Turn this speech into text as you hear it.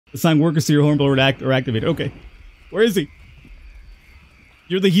Assign workers to your home or activate. Okay. Where is he?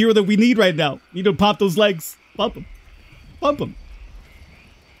 You're the hero that we need right now. Need to pop those legs. Pump him. Pump him.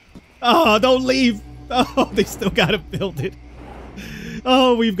 Oh, don't leave. Oh, they still gotta build it.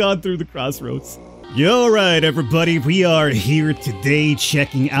 Oh, we've gone through the crossroads. Yo, alright everybody, we are here today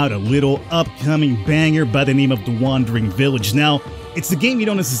checking out a little upcoming banger by the name of The Wandering Village. Now, it's a game you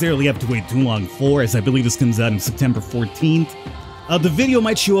don't necessarily have to wait too long for, as I believe this comes out on September 14th. The video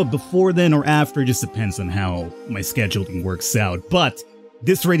might show up before then or after, it just depends on how my scheduling works out. But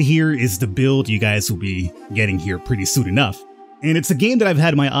this right here is the build you guys will be getting here pretty soon enough. And it's a game that I've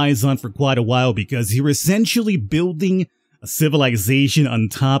had my eyes on for quite a while because you're essentially building a civilization on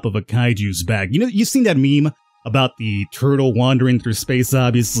top of a kaiju's back. You know, you've seen that meme about the turtle wandering through space,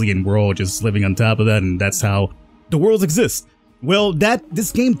 obviously, and we're all just living on top of that, and that's how the worlds exist. Well,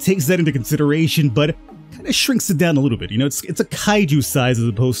 this game takes that into consideration, but kind of shrinks it down a little bit. You know, it's a kaiju size as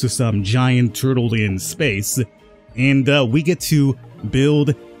opposed to some giant turtle in space, and we get to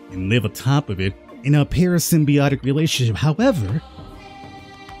build and live atop of it in a parasymbiotic relationship. However,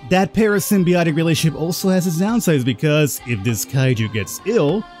 that parasymbiotic relationship also has its downsides because if this kaiju gets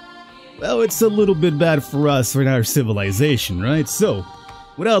ill, well, it's a little bit bad for us, for our civilization, right? So,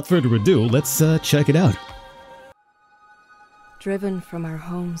 without further ado, let's check it out. Driven from our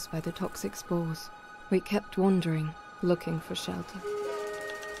homes by the toxic spores, we kept wandering, looking for shelter.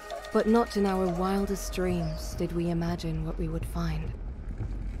 But not in our wildest dreams did we imagine what we would find.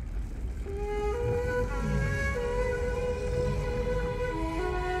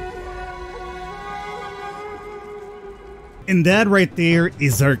 And that right there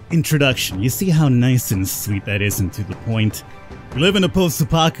is our introduction. You see how nice and sweet that is and to the point. We live in a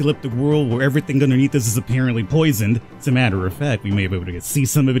post-apocalyptic world where everything underneath us is apparently poisoned. As a matter of fact, we may be able to see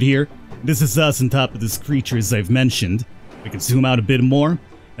some of it here. This is us on top of this creature, as I've mentioned. We can zoom out a bit more.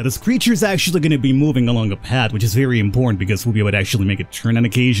 Now this creature is actually going to be moving along a path, which is very important because we'll be able to actually make it turn on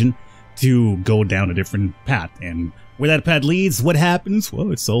occasion to go down a different path. And where that path leads, what happens?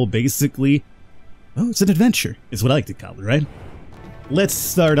 Well, it's all basically... oh, it's an adventure, is what I like to call it, right? Let's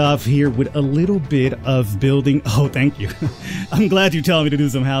start off here with a little bit of building. Oh, thank you. I'm glad you're telling me to do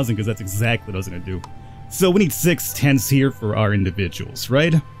some housing because that's exactly what I was going to do. So we need 6 tents here for our individuals,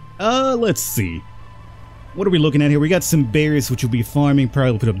 right? Let's see. What are we looking at here? We got some berries, which we'll be farming.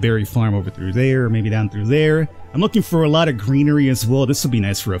 Probably put a berry farm over through there, or maybe down through there. I'm looking for a lot of greenery as well. This will be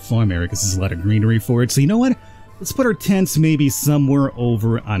nice for a farm area because there's a lot of greenery for it. So you know what? Let's put our tents maybe somewhere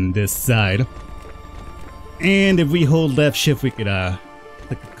over on this side. And if we hold left shift, we could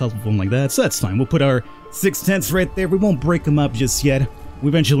click a couple of them like that. So that's fine. We'll put our 6 tents right there. We won't break them up just yet. We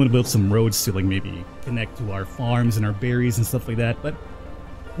eventually want to build some roads to like maybe connect to our farms and our berries and stuff like that. But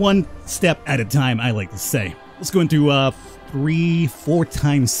one step at a time, I like to say. Let's go into 3-4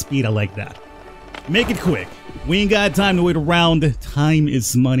 times speed. I like that. Make it quick. We ain't got time to wait around. Time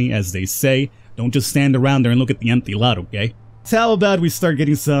is money, as they say. Don't just stand around there and look at the empty lot, okay? So how about we start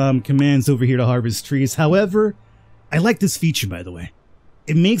getting some commands over here to harvest trees. However, I like this feature, by the way.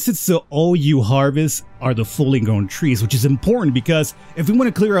 It makes it so all you harvest are the fully grown trees, which is important because if we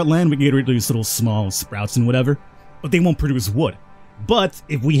want to clear out land, we can get rid of these little small sprouts and whatever, but they won't produce wood. But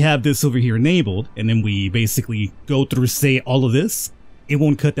if we have this over here enabled, and then we basically go through, say, all of this, it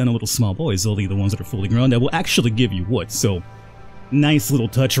won't cut down the little small boys, only the ones that are fully grown that will actually give you wood. So, nice little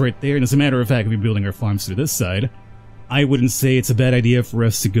touch right there. And as a matter of fact, if we're building our farms through this side, I wouldn't say it's a bad idea for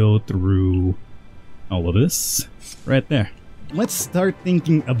us to go through all of this right there. Let's start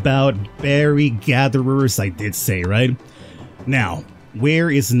thinking about berry gatherers, I did say, right? Now,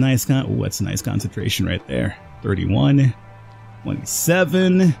 where is nice oh, that's a nice concentration right there. 31,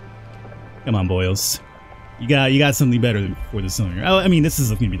 27. Come on, boys. You got something better for this zone here. Oh, I mean, this is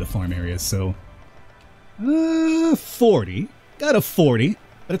going to be the farm area, so 40. Got a 40.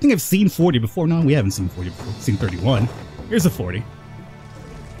 But I think I've seen 40 before. No, we haven't seen 40 before. We've seen 31. Here's a 40.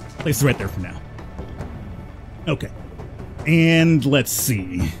 Place it right there for now. Okay. And let's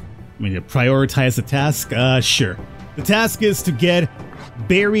see. I'm going to prioritize the task. Sure. The task is to get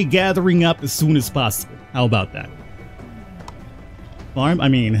berry gathering up as soon as possible. How about that? Farm? I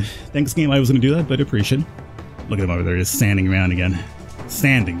mean, thanks game I was going to do that, but I appreciate it. Look at him over there just standing around again.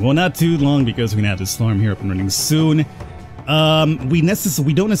 Standing. Well, not too long because we're going to have this farm here up and running soon. We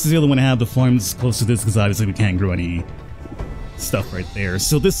don't necessarily want to have the farms close to this because obviously we can't grow any stuff right there.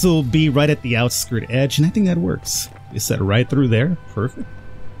 So this will be right at the outskirt edge, and I think that works. You set it right through there. Perfect.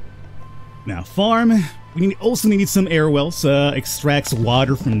 Now, farm. We also need some air wells. Extracts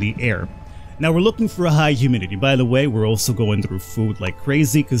water from the air. Now, we're looking for a high humidity. By the way, we're also going through food like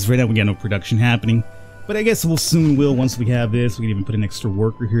crazy because right now we got no production happening. But I guess we'll soon will once we have this. We can even put an extra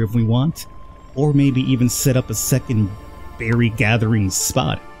worker here if we want. Or maybe even set up a second berry gathering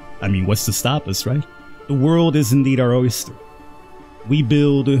spot. I mean, what's to stop us, right? The world is indeed our oyster. We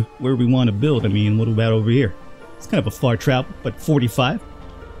build where we want to build. I mean, what about over here? It's kind of a far travel, but 45.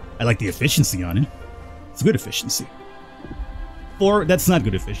 I like the efficiency on it. It's good efficiency. 4, that's not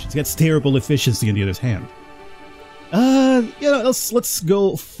good efficiency. That's terrible efficiency in the other's hand. Let's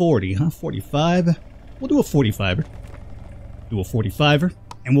go 40, huh? 45. We'll do a 45er. Do a 45er.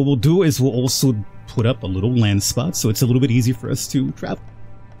 And what we'll do is we'll also put up a little land spot so it's a little bit easier for us to travel.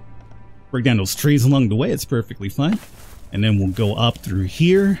 Break down those trees along the way, it's perfectly fine. And then we'll go up through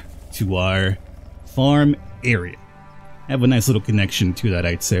here to our farm area. Have a nice little connection to that,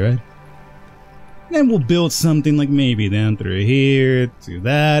 I'd say, right? And then we'll build something like maybe down through here to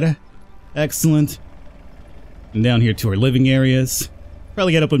that. Excellent. And down here to our living areas.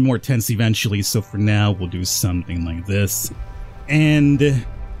 Probably get up with more tents eventually, so for now we'll do something like this. And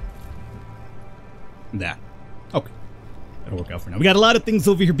that. Okay. That'll work out for now. We got a lot of things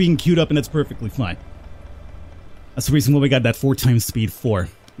over here being queued up, and that's perfectly fine. That's the reason why we got that 4 times speed 4.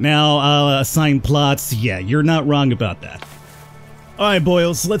 Now, assign plots. Yeah, you're not wrong about that. Alright,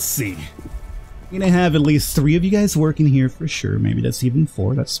 boys, let's see. I'm gonna have at least 3 of you guys working here for sure. Maybe that's even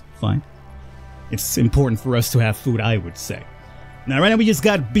 4. That's fine. It's important for us to have food, I would say. Now, right now we just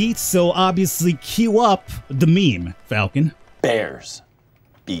got beats, so obviously queue up the meme, Falcon. Bears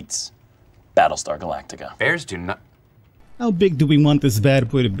beats Battlestar Galactica. Bears do not... How big do we want this bad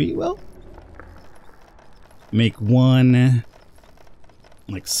boy to be? Well, make one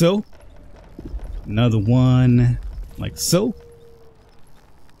like so. Another one like so.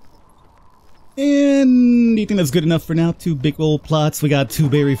 And do you think that's good enough for now? 2 big old plots. We got 2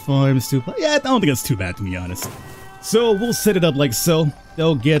 berry farms, 2 plots. Yeah, I don't think that's too bad, to be honest. So we'll set it up like so.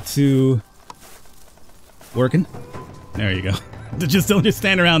 They'll get to working. There you go. Just don't just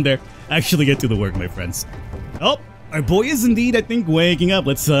stand around there. Actually get to the work, my friends. Oh, our boy is indeed, I think, waking up.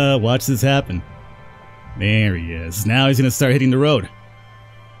 Let's watch this happen. There he is. Now he's gonna start hitting the road.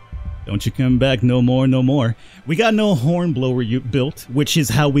 Don't you come back no more, no more. We got no hornblower built, which is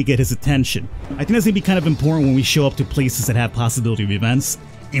how we get his attention. I think that's gonna be kind of important when we show up to places that have possibility of events,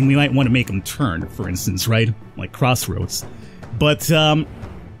 and we might want to make them turn, for instance, right? Like crossroads. But,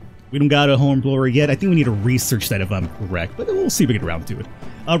 we don't got a hornblower yet. I think we need to research that if I'm correct, but we'll see if we get around to it.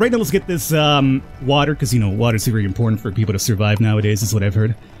 Right now, let's get this, water, because, you know, water is very important for people to survive nowadays, is what I've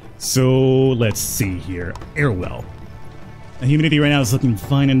heard. So, let's see here. Airwell. The humidity right now is looking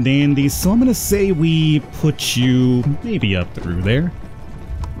fine and dandy, so I'm gonna say we put you maybe up through there.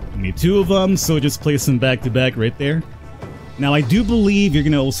 We need 2 of them, so just place them back to back right there. Now, I do believe you're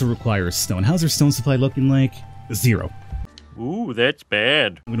gonna also require a stone. How's our stone supply looking like? 0. Ooh, that's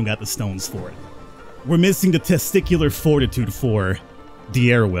bad. We don't got the stones for it. We're missing the testicular fortitude for the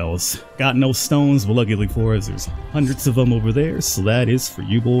airwells. Got no stones, but luckily for us, there's hundreds of them over there, so that is for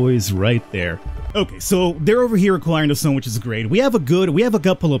you boys right there. Okay, so they're over here acquiring the stone, which is great. We have a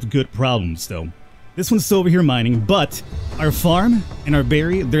couple of good problems, though. This one's still over here mining, but our farm and our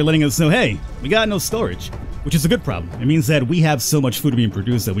berry, they're letting us know, hey, we got no storage, which is a good problem. It means that we have so much food being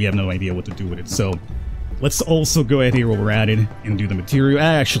produced that we have no idea what to do with it. So let's also go ahead here while we're at it and do the material.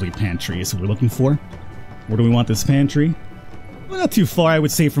 Actually, pantry is what we're looking for. Where do we want this pantry? Well, not too far, I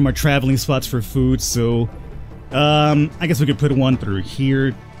would say, from our traveling spots for food, so I guess we could put one through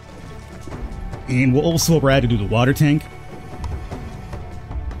here. And we'll also add to do the water tank.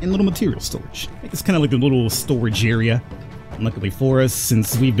 And little material storage. It's kind of like a little storage area. And luckily for us,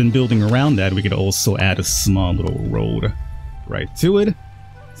 since we've been building around that, we could also add a small little road right to it.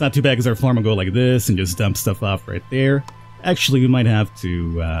 It's not too bad because our farm will go like this and just dump stuff off right there. Actually, we might have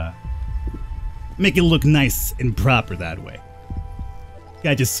to make it look nice and proper that way.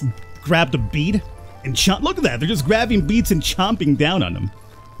 Guy just grabbed a bead and chomp. Look at that, they're just grabbing beads and chomping down on them.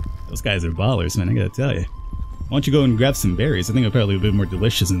 Those guys are ballers, man, I gotta tell you. Why don't you go and grab some berries? I think they're probably a bit more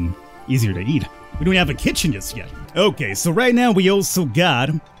delicious and easier to eat. We don't have a kitchen just yet. Okay, so right now we also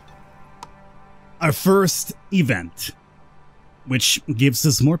got our first event, which gives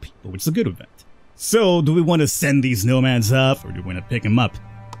us more people, which is a good event. So, do we want to send these nomads up, or do we want to pick them up?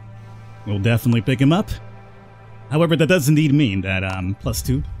 We'll definitely pick them up. However, that does indeed mean that,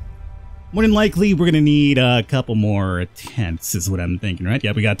 +2. More than likely, we're gonna need a couple more tents, is what I'm thinking, right?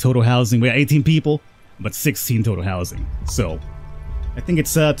 Yeah, we got total housing. We got 18 people, but 16 total housing. So, I think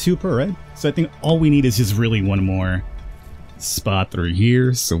it's 2 per, right? So I think all we need is just really one more spot through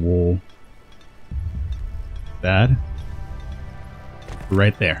here. So we'll... that.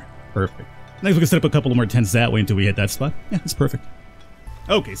 Right there. Perfect. Next, we can set up a couple more tents that way until we hit that spot. Yeah, that's perfect.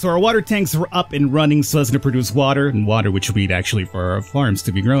 Okay, so our water tanks are up and running, so that's going to produce water, and water which we need actually for our farms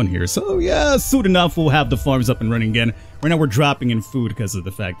to be grown here. So yeah, soon enough we'll have the farms up and running again. Right now we're dropping in food because of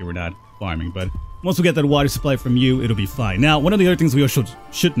the fact that we're not farming, but once we get that water supply from you, it'll be fine. Now, one of the other things we also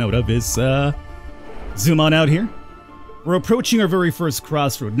should note of is, zoom on out here. We're approaching our very first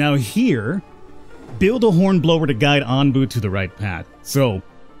crossroad. Now here, build a hornblower to guide Anbu to the right path. So,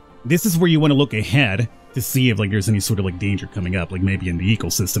 this is where you want to look ahead to see if like there's any sort of like danger coming up, like maybe in the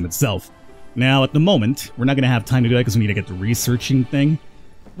ecosystem itself. Now, at the moment, we're not going to have time to do that because we need to get the researching thing,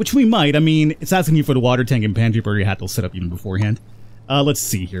 which we might. I mean, it's asking you for the water tank and pantry, but we already had to set up even beforehand. Let's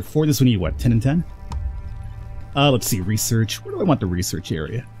see here. For this, we need what, 10 and 10? Let's see, research. Where do I want the research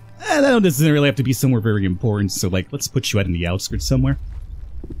area? That doesn't necessarily have to be somewhere very important, so like, let's put you out in the outskirts somewhere.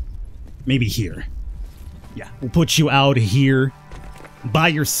 Maybe here. Yeah, we'll put you out here by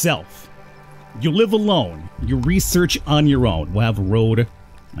yourself. You live alone. You research on your own. We'll have a road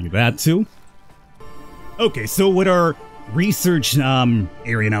like that too. Okay, so with our research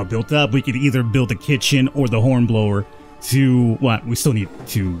area now built up, we could either build a kitchen or the hornblower to, what, we still need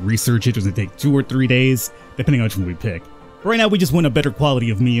to research it. It's going to take 2 or 3 days, depending on which one we pick. But right now, we just want a better quality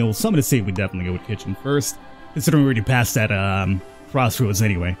of meal, so I'm going to say we definitely go with kitchen first, considering we already passed that crossroads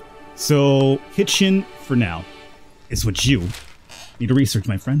anyway. So, kitchen for now is what you need to research,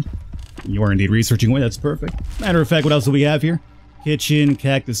 my friend. You are indeed researching away, that's perfect. Matter of fact, what else do we have here? Kitchen,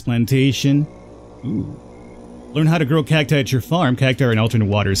 cactus plantation. Ooh. Learn how to grow cacti at your farm. Cacti are an alternate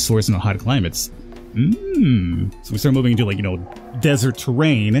water source in hot climates. So we start moving into, like, you know, desert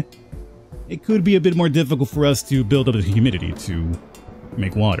terrain. It could be a bit more difficult for us to build up the humidity to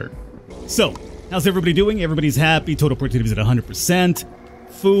make water. So, how's everybody doing? Everybody's happy. Total productivity is at 100%.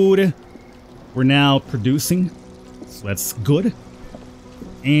 Food, we're now producing, so that's good.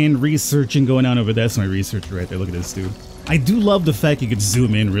 And researching going on over there. That's my researcher right there. Look at this dude. I do love the fact you could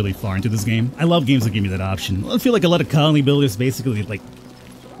zoom in really far into this game. I love games that give me that option. I feel like a lot of colony builders basically, like,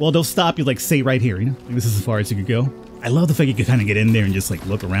 well, they'll stop you, like, say right here, you know? Like, this is as far as you could go. I love the fact you could kind of get in there and just, like,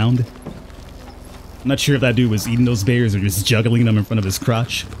 look around. I'm not sure if that dude was eating those bears or just juggling them in front of his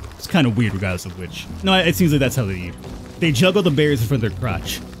crotch. It's kind of weird regardless of which. No, it seems like that's how they eat. They juggle the bears in front of their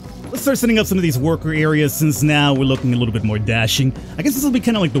crotch. Let's start setting up some of these worker areas since now we're looking a little bit more dashing. I guess this will be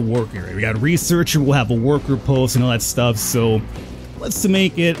kind of like the work area. We got a researcher, we'll have a worker post and all that stuff, so let's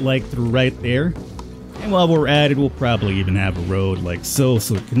make it like through right there. And while we're at it, we'll probably even have a road like so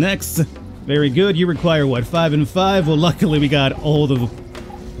it connects. Very good. You require what, 5 and 5? Well, luckily we got all the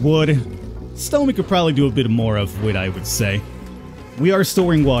wood. Stone we could probably do a bit more of wood, I would say. We are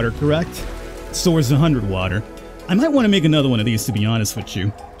storing water, correct? Stores 100 water. I might want to make another one of these, to be honest with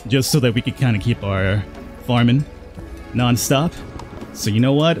you. Just so that we could kind of keep our farming non-stop. So you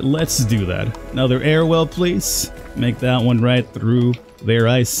know what? Let's do that. Another air well, please. Make that one right through there,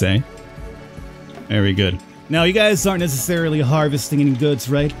 I say. Very good. Now, you guys aren't necessarily harvesting any goods,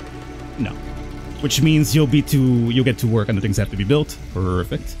 right? No. Which means you'll get to work on the things that have to be built.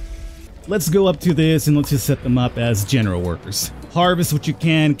 Perfect. Let's go up to this and let's just set them up as general workers. Harvest what you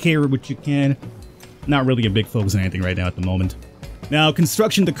can, carry what you can. Not really a big focus on anything right now at the moment. Now,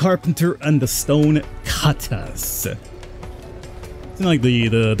 construction, the carpenter, and the stone cutters. It's like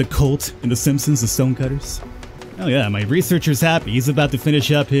the cult in The Simpsons, the stone cutters. Oh yeah, my researcher's happy. He's about to finish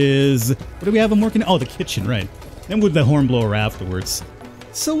up his... What do we have him working? Oh, the kitchen, right. Then with the hornblower afterwards.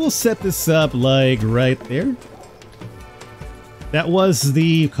 So we'll set this up like right there. That was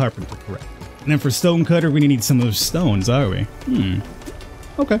the carpenter, correct. And then for stone cutter, we need some of those stones, are we?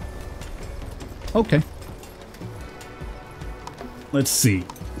 Okay. Okay. Let's see.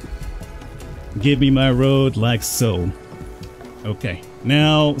 Give me my road like so. Okay.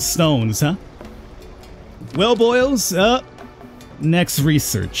 Now, stones, huh? Well, boys, next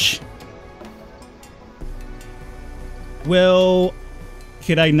research. Well,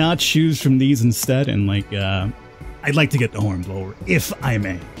 could I not choose from these instead? And like, I'd like to get the hornblower, if I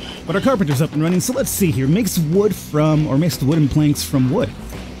may. But our carpenter's up and running, so let's see here. Makes wood from, or makes the wooden planks from wood.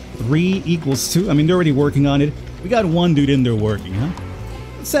 3 equals 2. I mean, they're already working on it. We got one dude in there working, huh?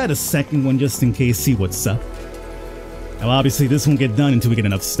 Let's add a second one just in case, see what's up. Now, obviously, this won't get done until we get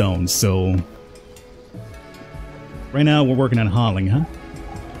enough stone, so... Right now, we're working on hauling, huh?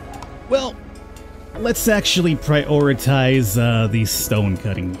 Well, let's actually prioritize the stone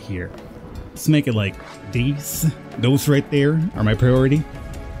cutting here. Let's make it like these. Those right there are my priority.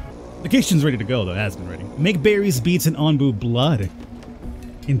 The kitchen's ready to go, though. It has been ready. Make berries, beets, and onbu blood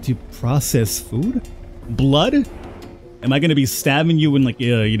into processed food? Blood? Am I going to be stabbing you and, like,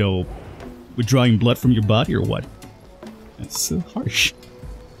 you know, withdrawing blood from your body or what? That's so harsh.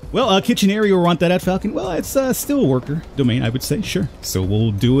 Well, kitchen area, we want that at Falcon? Well, it's still a worker domain, I would say, sure. So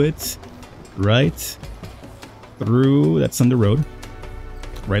we'll do it right through, that's on the road,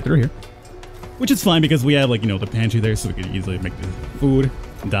 right through here. Which is fine because we have, like, you know, the pantry there, so we could easily make the food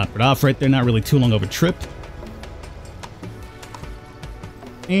and drop it off right there. Not really too long of a trip.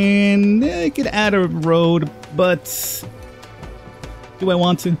 And I could add a road, but do I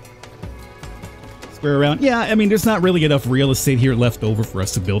want to? Square around? Yeah, I mean, there's not really enough real estate here left over for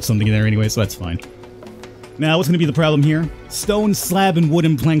us to build something in there anyway, so that's fine. Now, what's going to be the problem here? Stone, slab, and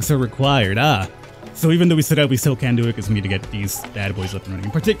wooden planks are required. Ah, so even though we said that, we still can't do it because we need to get these bad boys up and running,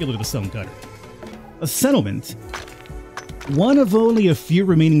 in particular the stone cutter. A settlement. One of only a few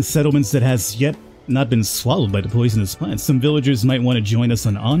remaining settlements that has yet not been swallowed by the poisonous plants. Some villagers might want to join us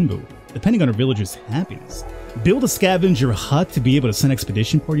on Anbu, depending on our villagers' happiness. Build a scavenger hut to be able to send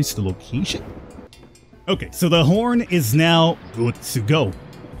expedition parties to the location. Okay, so the horn is now good to go.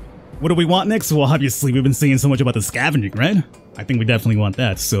 What do we want next? Well, obviously, we've been saying so much about the scavenging, right? I think we definitely want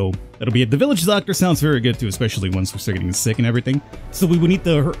that, so that'll be it. The village doctor sounds very good too, especially once we start getting sick and everything. So we would need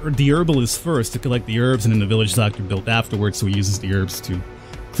the herbalist first to collect the herbs, and then the village doctor built afterwards, so he uses the herbs to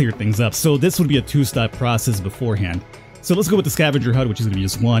clear things up. So this would be a two-step process beforehand. So let's go with the scavenger hut, which is going to be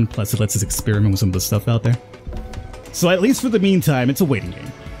just one, plus it lets us experiment with some of the stuff out there. So at least for the meantime, it's a waiting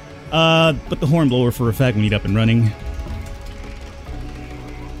game. But the horn blower, for a fact, we need up and running.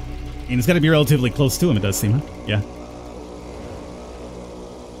 And it's got to be relatively close to him, it does seem, huh? Yeah.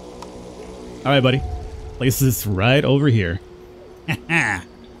 Alright, buddy. Place this right over here.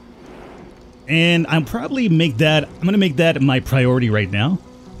 And I'm going to make that my priority right now.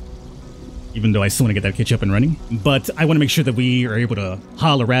 Even though I still want to get that kitchen up and running. But I want to make sure that we are able to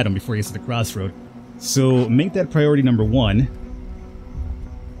holler at him before he gets to the crossroad. So make that priority number 1.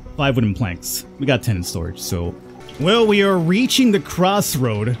 5 wooden planks. We got 10 in storage, so... Well, we are reaching the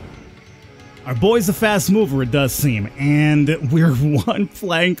crossroad. Our boy's a fast mover, it does seem. And we're one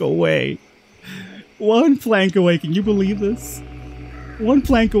plank away. One plank away, can you believe this? One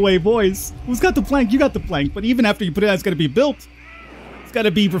plank away, boys. Who's got the plank? You got the plank. But even after you put it out, it's got to be built. It's got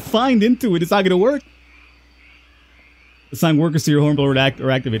to be refined into it. It's not going to work. Assign workers to your hornblower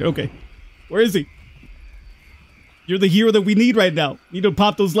or activate. Okay. Where is he? You're the hero that we need right now. Need to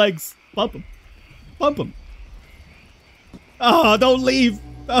pop those legs. Pump them. Pump them. Oh, don't leave.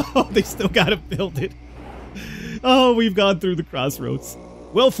 Oh, they still got to build it. Oh, we've gone through the crossroads.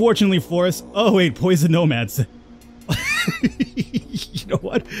 Well, fortunately for us... Oh, wait. Poison nomads. You know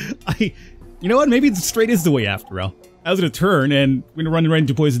what? You know what? Maybe the straight is the way after all. I was going to turn and we're going to run right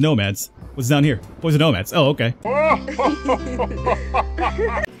into poison nomads. What's down here? Poison nomads. Oh, okay.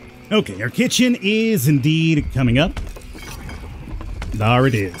 Okay, our kitchen is indeed coming up. There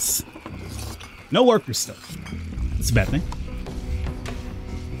it is. No workers still. That's a bad thing.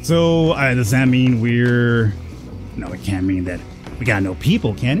 So, does that mean we're... No, it can't mean that we got no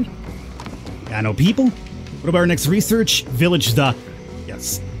people, can it? Got no people? What about our next research? Village doctor.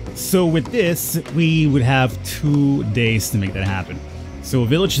 Yes. So with this, we would have 2 days to make that happen. So a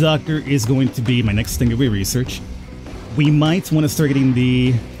village doctor is going to be my next thing that we research. We might want to start getting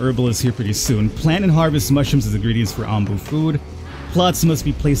the herbalist here pretty soon. Plant and harvest mushrooms as ingredients for Anbu food. Plots must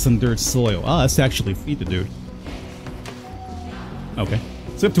be placed on dirt soil. Ah, that's actually feed the dude. Okay.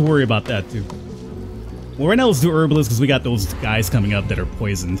 So we have to worry about that too. Well, right now let's do herbalist because we got those guys coming up that are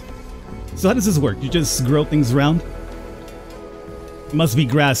poisoned. So how does this work? You just grow things around? It must be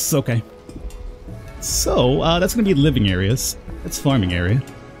grass. Okay. So, that's going to be living areas. That's farming area.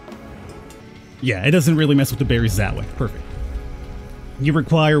 Yeah, it doesn't really mess with the berries that way. Perfect. You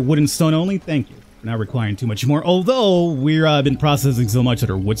require wood and stone only? Thank you. We're not requiring too much more. Although, we've been processing so much that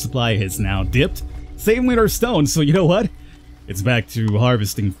our wood supply has now dipped. Same with our stone, so you know what? It's back to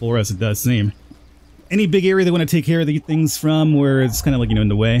harvesting for us, it does seem. Any big area they want to take care of these things from where it's kind of like, you know, in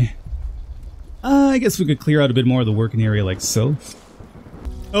the way? I guess we could clear out a bit more of the working area like so.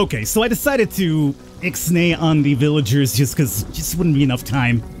 Okay, so I decided to ixnay on the villagers just because it just wouldn't be enough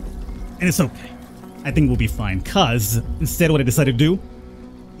time. And it's okay. I think we'll be fine, because instead what I decided to do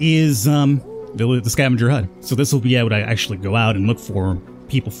is the scavenger hut. So this will be able to actually go out and look for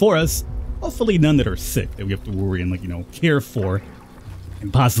people for us. Hopefully none that are sick that we have to worry and, like, you know, care for.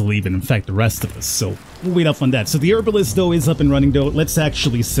 And possibly even infect the rest of us. So we'll wait up on that. So the herbalist, though, is up and running, though. Let's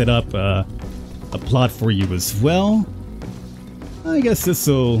actually set up a plot for you as well. I guess this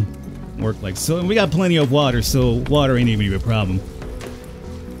will work like so. And we got plenty of water, so water ain't even a problem.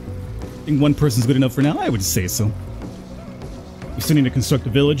 I think one person's good enough for now. I would say so. We still need to construct a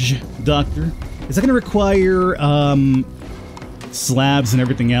village, doctor. Is that going to require slabs and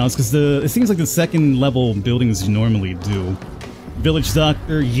everything else? Because it seems like the second level buildings normally do. Village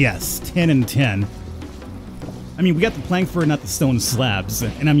Doctor, yes, 10 and 10. I mean, we got the plank for it, not the stone slabs,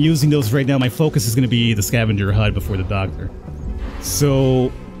 and I'm using those right now. My focus is going to be the scavenger HUD before the doctor.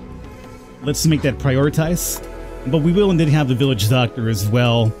 So, let's make that prioritize. But we will indeed have the village doctor as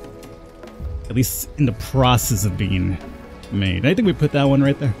well, at least in the process of being made. I think we put that one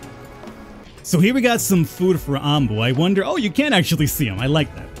right there. So here we got some food for Ambu. I wonder, oh, you can actually see him. I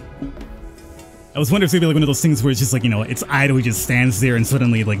like that. I was wondering if it's going to be like one of those things where it's just like, you know, it's idle, he just stands there and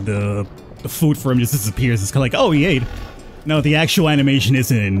suddenly like the food for him just disappears. It's kind of like, oh, he ate. No, the actual animation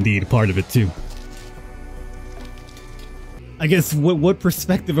isn't indeed part of it too. I guess, what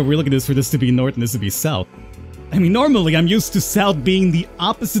perspective are we looking at this for this to be north and this to be south? I mean, normally I'm used to south being the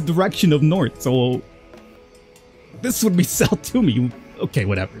opposite direction of north, so this would be south to me. Okay,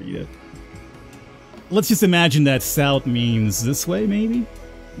 whatever. Yeah. Let's just imagine that south means this way, maybe?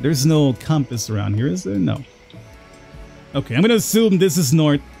 There's no compass around here, is there? No. Okay, I'm gonna assume this is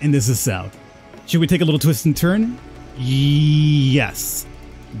north and this is south. Should we take a little twist and turn? Yes.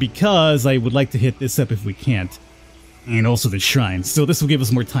 Because I would like to hit this up if we can't. And also the shrine, so this will give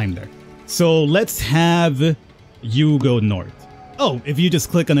us more time there. So let's have you go north. Oh, if you just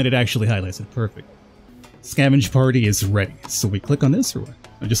click on it, it actually highlights it. Perfect. Scavenge party is ready. So we click on this or what?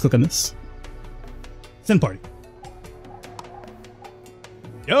 I just click on this. Send party.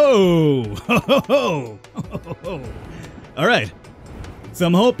 Yo! Ho ho ho! Ho ho ho! Alright. So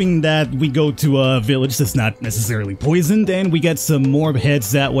I'm hoping that we go to a village that's not necessarily poisoned and we get some more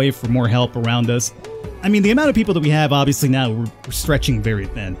heads that way for more help around us. I mean, the amount of people that we have, obviously now, we're stretching very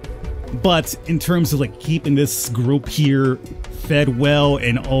thin. But in terms of like keeping this group here fed well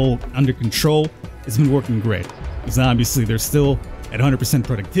and all under control, it's been working great. Because obviously they're still at 100%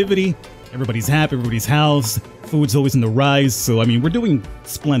 productivity, everybody's happy, everybody's housed, food's always on the rise, so I mean, we're doing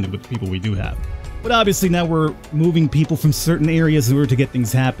splendid with the people we do have. But obviously now we're moving people from certain areas in order to get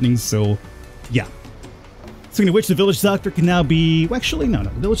things happening, so yeah. Speaking of which, the village doctor can now be... Well, actually, no, the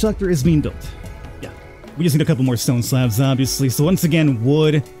village doctor is being built. Yeah. We just need a couple more stone slabs, obviously. So once again,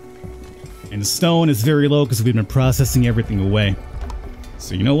 wood and stone is very low because we've been processing everything away.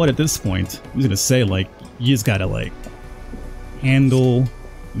 So you know what, at this point, I'm just gonna say, like, you just gotta, like, handle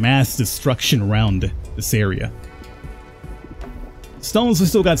mass destruction around this area. Stones, we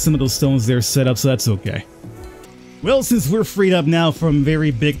still got some of those stones there set up, so that's okay. Well, since we're freed up now from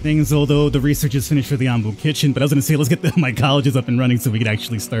very big things, although the research is finished for the Ambu kitchen, but I was gonna say, let's get the mycologists up and running so we can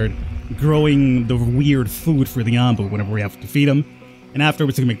actually start growing the weird food for the Ambu whenever we have to feed them. And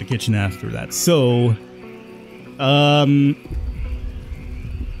afterwards, we can make the kitchen after that. So,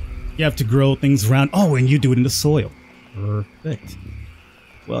 you have to grow things around. Oh, and you do it in the soil. Perfect.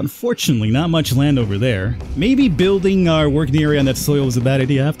 Well, unfortunately, not much land over there. Maybe building our working area on that soil was a bad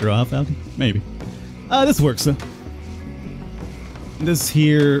idea after all, Falcon? Maybe. This works, though. This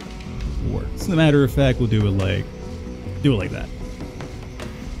here works. As a matter of fact, we'll do it like that.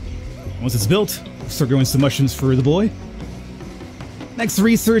 Once it's built, we'll start growing some mushrooms for the boy. Next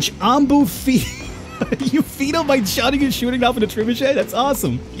research, Ambu feed. You feed him by shotting and shooting off in a trebuchet? That's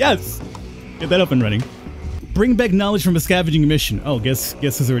awesome. Yes. Get that up and running. Bring back knowledge from a scavenging mission. Oh, guess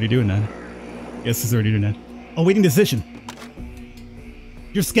who's already doing that. Guess who's already doing that. Awaiting decision.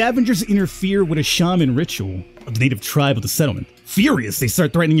 Your scavengers interfere with a shaman ritual of the native tribe of the settlement. Furious, they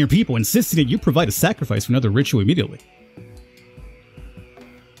start threatening your people, insisting that you provide a sacrifice for another ritual immediately.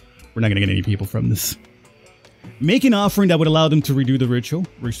 We're not gonna get any people from this. Make an offering that would allow them to redo the ritual.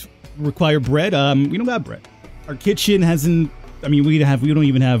 Require bread. We don't got bread. Our kitchen hasn't... I mean, we don't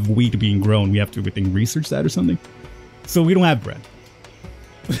even have wheat being grown. We have to research that or something. So we don't have bread.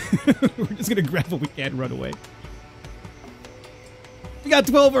 We're just gonna grab what we can and run away. We got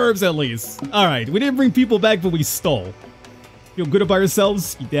 12 herbs at least. Alright, we didn't bring people back, but we stole. Feel good about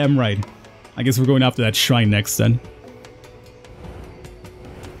ourselves? You damn right. I guess we're going after that shrine next then.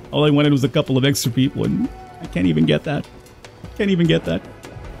 All I wanted was a couple of extra people, and I can't even get that. Can't even get that.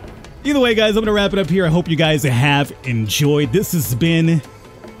 Either way, guys, I'm going to wrap it up here. I hope you guys have enjoyed. This has been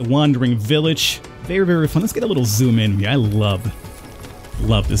The Wandering Village. Very, very fun. Let's get a little zoom in here. I love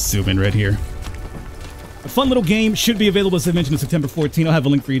this zoom in right here. A fun little game. Should be available, as I mentioned, on September 14th. I'll have a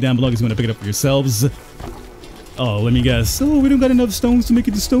link for you down below if you want to pick it up for yourselves. Oh, let me guess. Oh, we don't got enough stones to make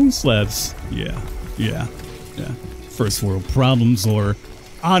it to stone slabs. Yeah. First world problems, or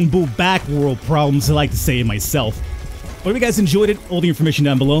Anbu back world problems, I like to say it myself. But if you guys enjoyed it, all the information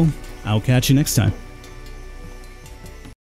down below. I'll catch you next time.